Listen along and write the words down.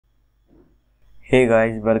Hey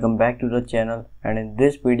guys, welcome back to the channel, and in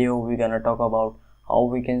this video we're gonna talk about how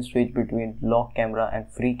we can switch between lock camera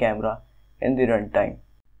and free camera in the runtime.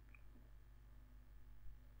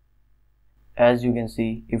 As you can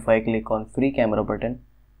see, if I click on free camera button,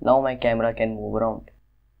 now my camera can move around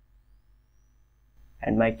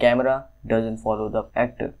and my camera doesn't follow the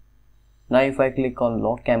actor. Now if I click on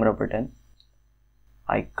lock camera button,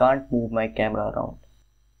 I can't move my camera around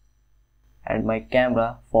and my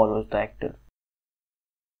camera follows the actor.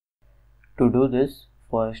 To do this,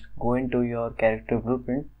 first go into your character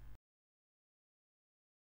blueprint,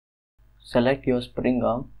 select your spring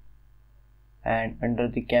arm, and under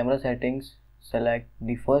the camera settings, select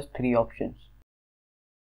the first three options.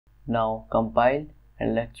 Now compile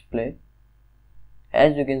and let's play.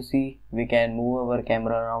 As you can see, we can move our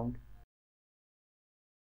camera around.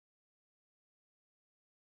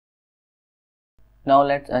 Now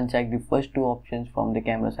let's uncheck the first two options from the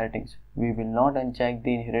camera settings. We will not uncheck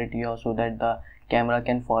the inherit yaw so that the camera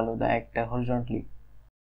can follow the actor horizontally.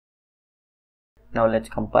 Now let's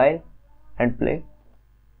compile and play.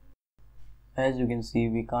 As you can see,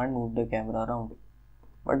 we can't move the camera around,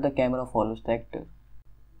 but the camera follows the actor.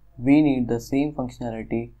 We need the same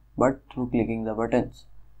functionality but through clicking the buttons.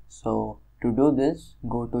 So to do this,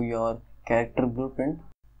 go to your character blueprint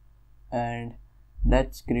and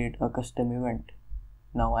let's create a custom event.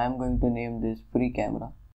 Now I am going to name this free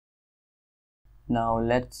camera. Now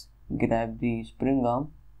let's grab the spring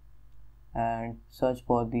arm and search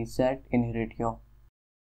for the set inherit yaw.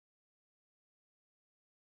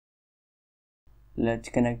 Let's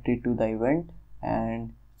connect it to the event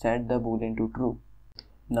and set the boolean to true.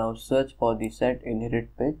 Now search for the set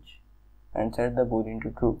inherit pitch and set the boolean to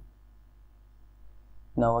true.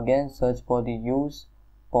 Now again search for the use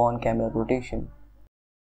pawn camera rotation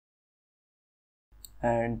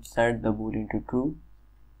and set the boolean to true.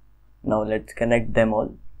 Now let's connect them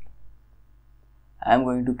all. I am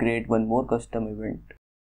going to create one more custom event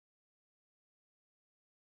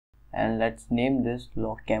and let's name this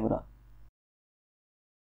lock camera.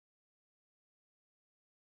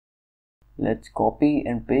 Let's copy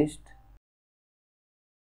and paste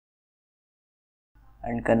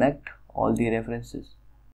and connect all the references.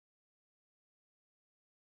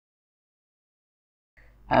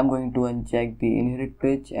 I am going to uncheck the inherit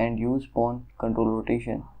pitch and use pawn control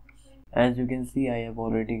rotation. As you can see, I have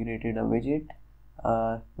already created a widget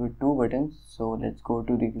with two buttons. So let's go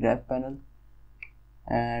to the graph panel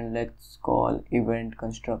and let's call event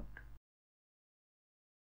construct.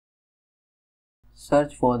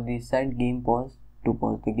 Search for the set game pause to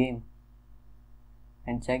pause the game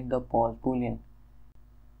and check the pause boolean.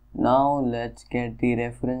 Now let's get the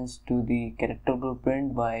reference to the character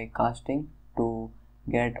blueprint by casting to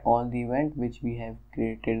get all the event which we have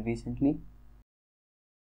created recently.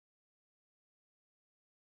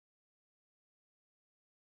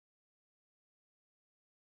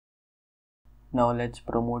 Now let's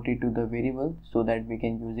promote it to the variable so that we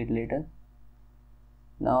can use it later.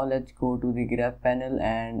 Now let's go to the graph panel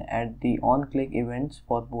and add the on-click events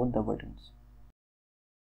for both the buttons.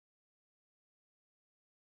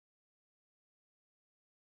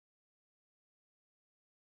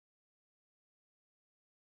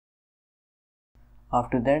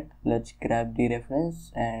 After that, let's grab the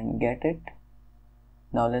reference and get it.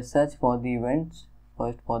 Now let's search for the events,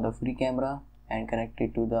 first for the free camera and connect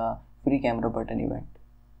it to the free camera button event.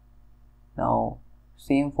 Now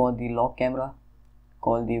same for the lock camera,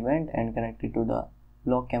 call the event and connect it to the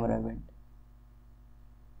lock camera event.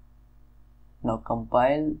 Now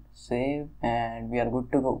compile, save, and we are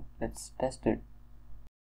good to go. Let's test it.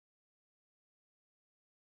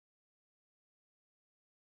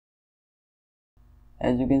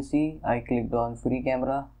 As you can see, I clicked on free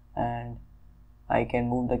camera and I can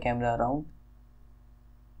move the camera around.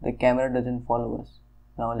 The camera doesn't follow us.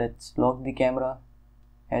 Now let's lock the camera.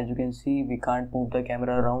 As you can see, we can't move the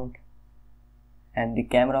camera around and the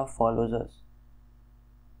camera follows us.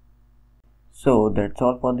 So that's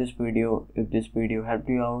all for this video. If this video helped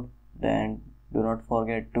you out, then do not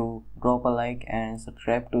forget to drop a like and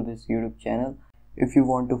subscribe to this YouTube channel. If you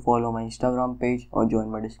want to follow my Instagram page or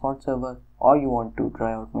join my Discord server, or you want to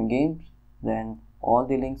try out my games, then all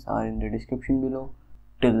the links are in the description below.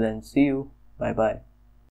 Till then, see you. Bye bye.